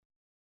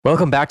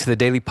Welcome back to the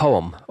Daily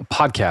Poem, a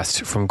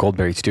podcast from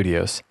Goldberry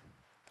Studios.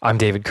 I'm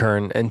David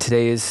Kern, and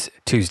today is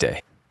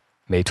Tuesday,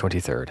 May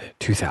 23rd,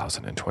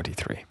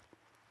 2023.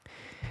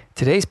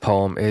 Today's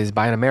poem is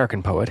by an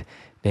American poet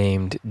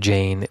named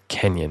Jane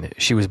Kenyon.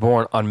 She was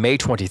born on May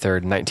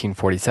 23rd,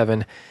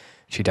 1947.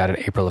 She died in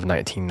April of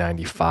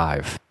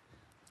 1995.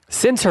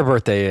 Since her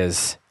birthday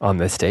is on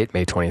this date,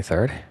 May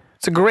 23rd,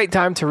 it's a great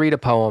time to read a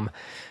poem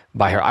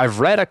by her. I've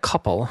read a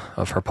couple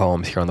of her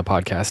poems here on the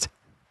podcast.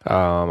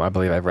 I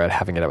believe I've read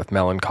Having It Out with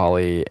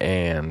Melancholy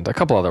and a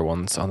couple other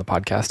ones on the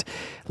podcast.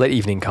 Let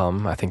Evening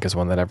Come, I think, is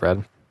one that I've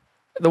read.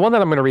 The one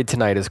that I'm going to read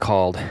tonight is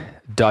called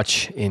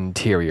Dutch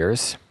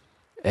Interiors,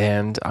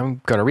 and I'm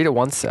going to read it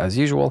once, as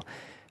usual,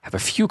 have a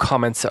few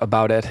comments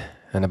about it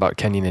and about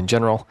Kenyon in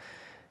general,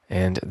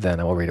 and then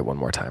I will read it one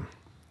more time.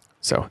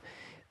 So,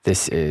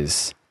 this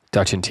is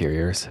Dutch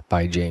Interiors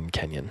by Jane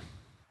Kenyon.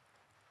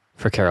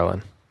 For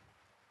Carolyn.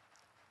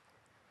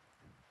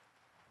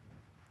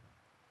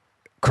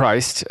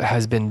 Christ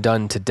has been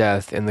done to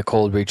death in the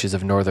cold reaches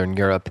of northern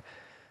Europe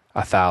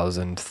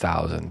 1,000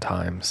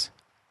 times.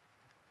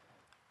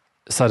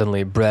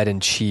 Suddenly, bread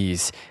and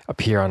cheese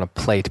appear on a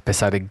plate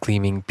beside a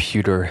gleaming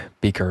pewter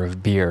beaker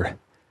of beer.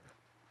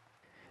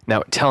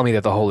 Now tell me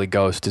that the Holy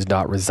Ghost does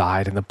not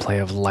reside in the play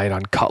of light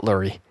on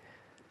cutlery.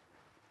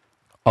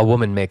 A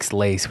woman makes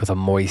lace with a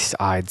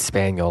moist-eyed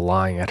spaniel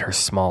lying at her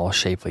small,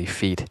 shapely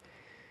feet.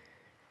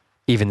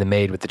 Even the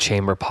maid with the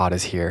chamber pot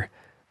is here,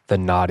 the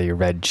naughty,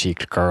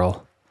 red-cheeked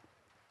girl.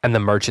 And the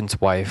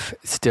merchant's wife,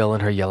 still in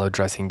her yellow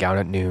dressing gown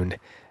at noon,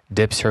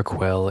 dips her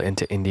quill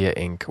into India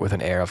ink with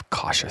an air of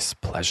cautious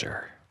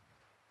pleasure.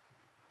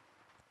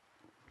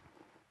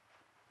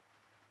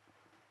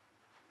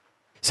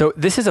 So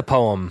this is a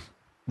poem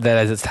that,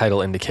 as its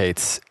title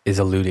indicates, is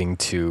alluding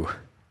to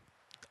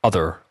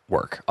other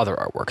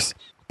artworks,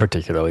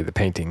 particularly the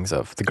paintings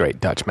of the great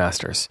Dutch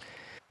masters.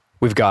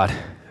 We've got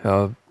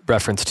a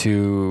reference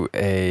to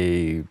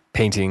a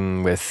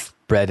painting with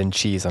bread and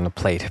cheese on a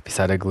plate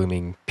beside a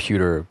glooming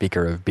pewter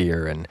beaker of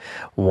beer, and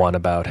one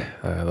about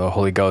the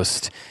Holy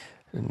Ghost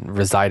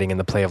residing in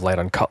the play of light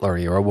on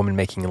cutlery, or a woman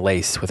making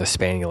lace with a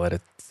spaniel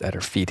at her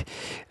feet.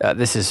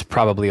 This is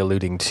probably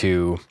alluding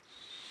to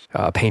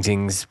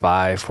paintings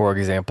by, for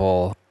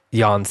example,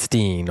 Jan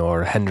Steen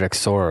or Hendrik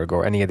Sorg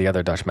or any of the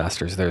other Dutch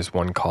masters. There's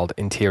one called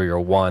Interior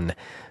 1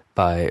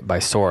 by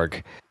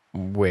Sorg,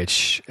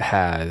 which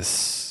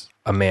has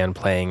a man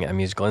playing a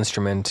musical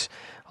instrument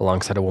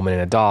alongside a woman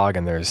and a dog,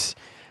 and there's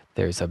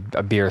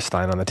a beer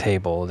stein on the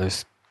table.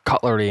 There's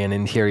Cutlery and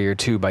Interior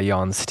 2 by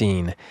Jan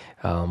Steen,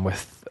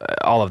 with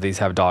all of these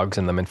have dogs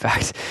in them, in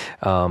fact.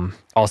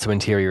 Also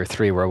Interior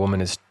 3, where a woman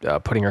is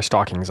putting her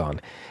stockings on.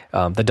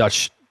 The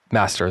Dutch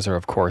masters are,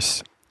 of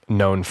course,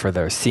 known for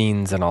their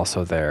scenes and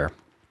also their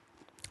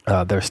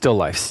still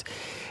lifes.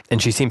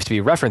 And she seems to be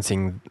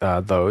referencing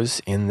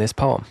those in this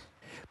poem.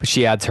 But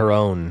she adds her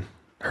own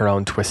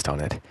twist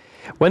on it.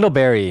 Wendell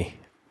Berry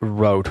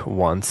wrote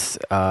once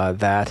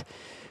that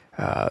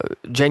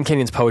Jane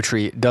Kenyon's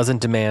poetry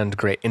doesn't demand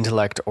great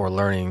intellect or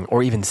learning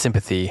or even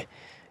sympathy.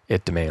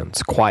 It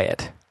demands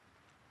quiet.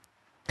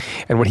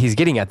 And what he's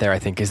getting at there, I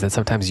think, is that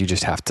sometimes you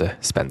just have to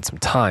spend some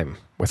time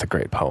with a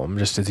great poem,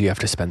 just as you have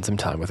to spend some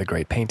time with a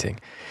great painting.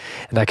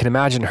 And I can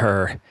imagine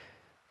her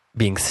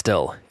being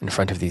still in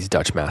front of these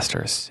Dutch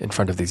masters, in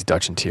front of these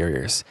Dutch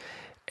interiors,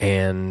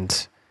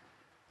 and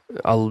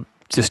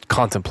just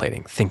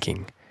contemplating,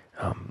 thinking,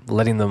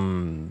 letting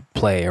them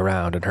play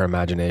around in her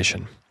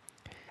imagination.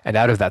 And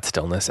out of that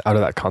stillness, out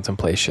of that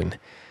contemplation,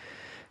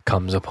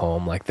 comes a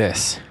poem like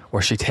this,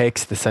 where she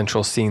takes the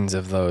central scenes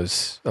of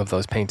those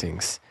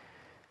paintings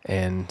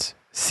and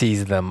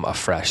sees them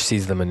afresh,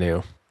 sees them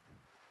anew.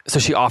 So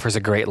she offers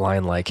a great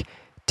line like,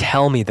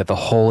 "Tell me that the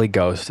Holy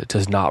Ghost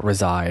does not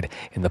reside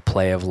in the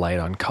play of light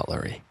on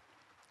cutlery."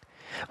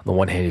 On the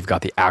one hand, you've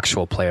got the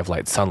actual play of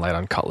light, sunlight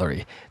on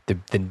cutlery,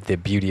 the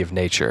beauty of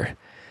nature.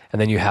 And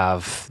then you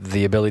have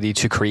the ability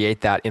to create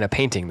that in a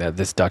painting that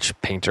this Dutch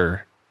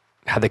painter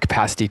had the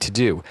capacity to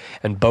do.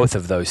 And both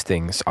of those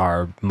things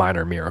are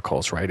minor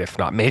miracles, right? If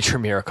not major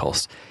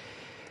miracles.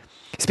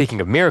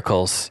 Speaking of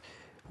miracles,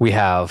 we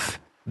have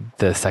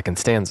the second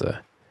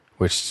stanza,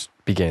 which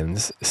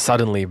begins,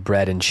 "Suddenly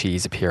bread and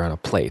cheese appear on a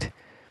plate,"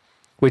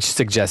 which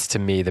suggests to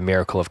me the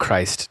miracle of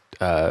Christ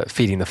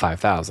feeding the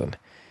 5,000.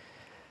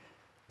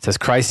 It says,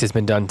 "Christ has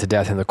been done to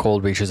death in the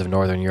cold reaches of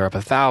northern Europe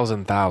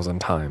 1,000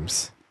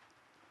 times."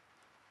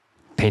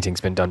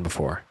 Painting's been done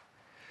before.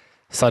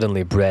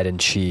 Suddenly bread and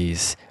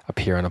cheese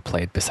appear on a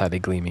plate beside a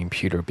gleaming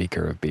pewter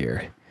beaker of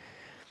beer.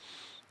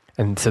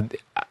 And so,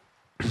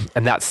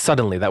 and that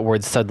suddenly, that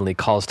word suddenly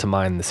calls to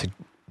mind this,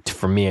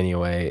 for me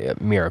anyway,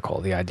 a miracle.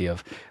 The idea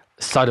of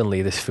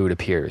suddenly this food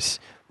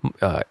appears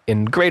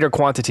in greater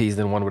quantities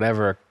than one would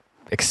ever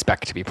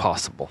expect to be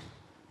possible.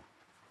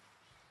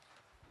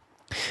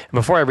 And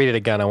before I read it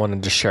again, I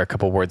wanted to share a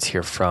couple words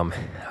here from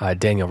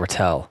Daniel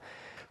Rattel,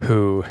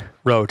 who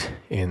wrote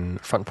in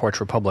Front Porch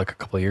Republic a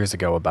couple of years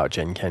ago about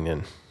Jane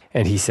Kenyon.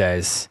 And he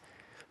says,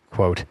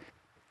 quote,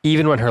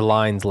 Even when her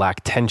lines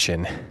lack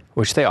tension,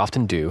 which they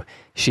often do,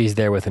 she's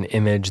there with an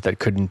image that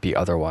couldn't be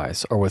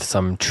otherwise, or with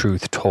some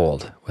truth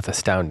told with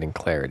astounding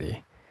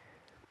clarity.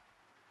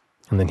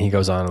 And then he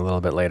goes on a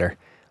little bit later.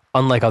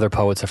 Unlike other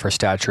poets of her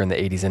stature in the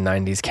 80s and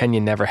 90s,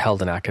 Kenyon never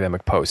held an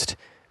academic post.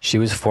 She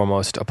was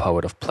foremost a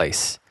poet of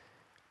place.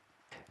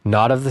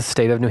 Not of the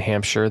state of New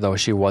Hampshire, though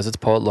she was its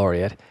poet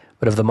laureate,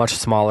 but of the much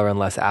smaller and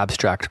less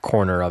abstract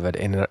corner of it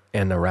in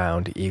and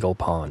around Eagle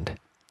Pond.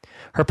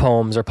 Her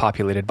poems are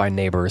populated by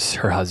neighbors,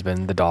 her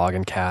husband, the dog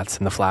and cats,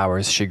 and the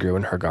flowers she grew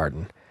in her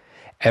garden.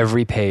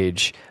 Every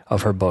page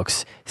of her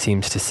books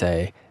seems to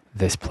say,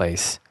 this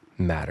place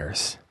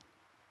matters.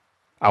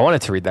 I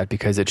wanted to read that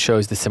because it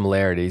shows the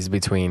similarities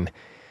between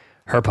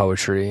her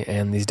poetry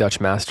and these Dutch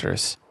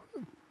masters.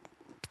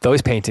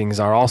 Those paintings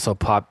are also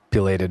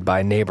populated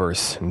by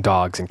neighbors and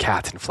dogs and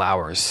cats and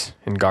flowers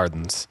in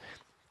gardens,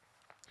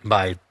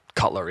 by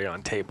cutlery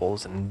on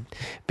tables and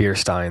beer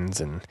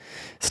steins and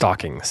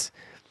stockings.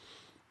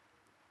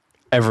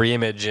 Every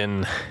image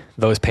in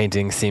those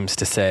paintings seems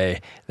to say,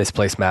 this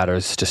place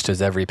matters, just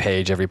as every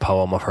page, every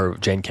poem of her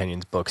Jane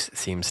Kenyon's books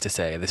seems to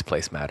say, this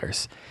place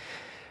matters.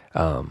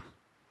 And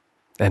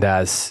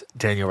as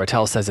Daniel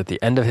Rattel says at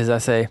the end of his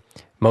essay,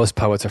 most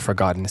poets are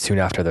forgotten soon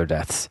after their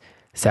deaths.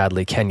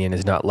 Sadly, Kenyon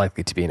is not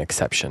likely to be an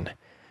exception.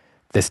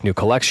 This new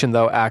collection,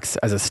 though, acts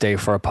as a stay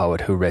for a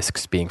poet who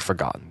risks being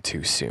forgotten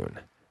too soon.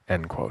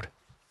 End quote.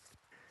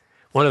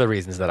 One of the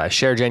reasons that I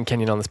share Jane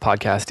Kenyon on this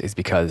podcast is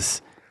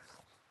because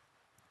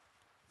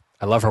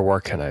I love her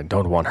work and I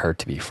don't want her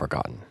to be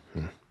forgotten.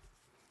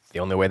 The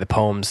only way the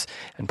poems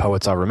and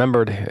poets are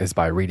remembered is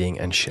by reading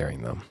and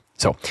sharing them.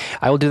 So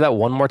I will do that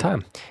one more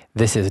time.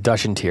 This is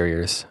Dutch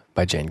Interiors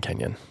by Jane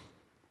Kenyon.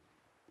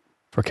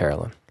 For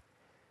Carolyn.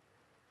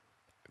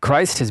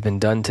 Christ has been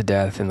done to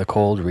death in the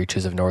cold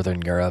reaches of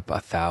northern Europe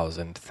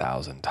 1,000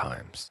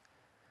 times.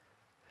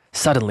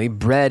 Suddenly,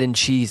 bread and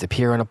cheese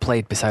appear on a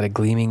plate beside a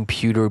gleaming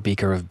pewter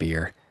beaker of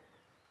beer.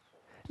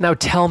 Now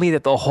tell me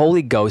that the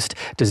Holy Ghost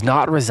does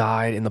not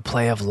reside in the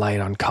play of light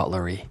on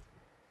cutlery.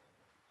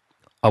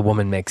 A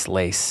woman makes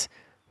lace,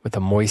 with a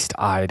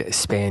moist-eyed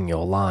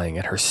spaniel lying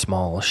at her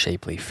small,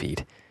 shapely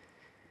feet.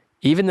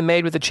 Even the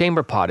maid with the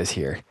chamber pot is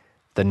here,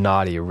 the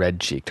naughty,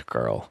 red-cheeked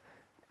girl,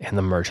 and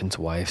the merchant's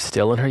wife,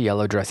 still in her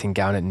yellow dressing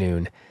gown at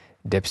noon,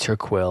 dips her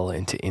quill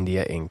into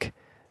India ink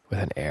with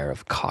an air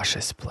of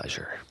cautious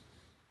pleasure.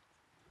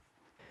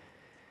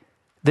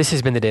 This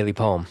has been the Daily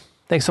Poem.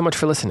 Thanks so much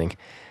for listening.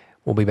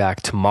 We'll be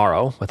back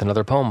tomorrow with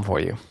another poem for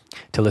you.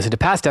 To listen to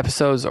past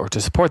episodes or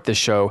to support this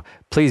show,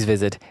 please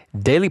visit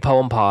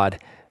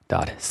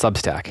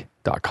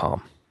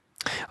dailypoempod.substack.com.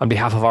 On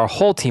behalf of our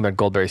whole team at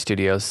Goldberry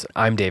Studios,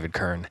 I'm David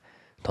Kern.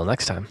 Until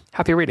next time,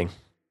 happy reading.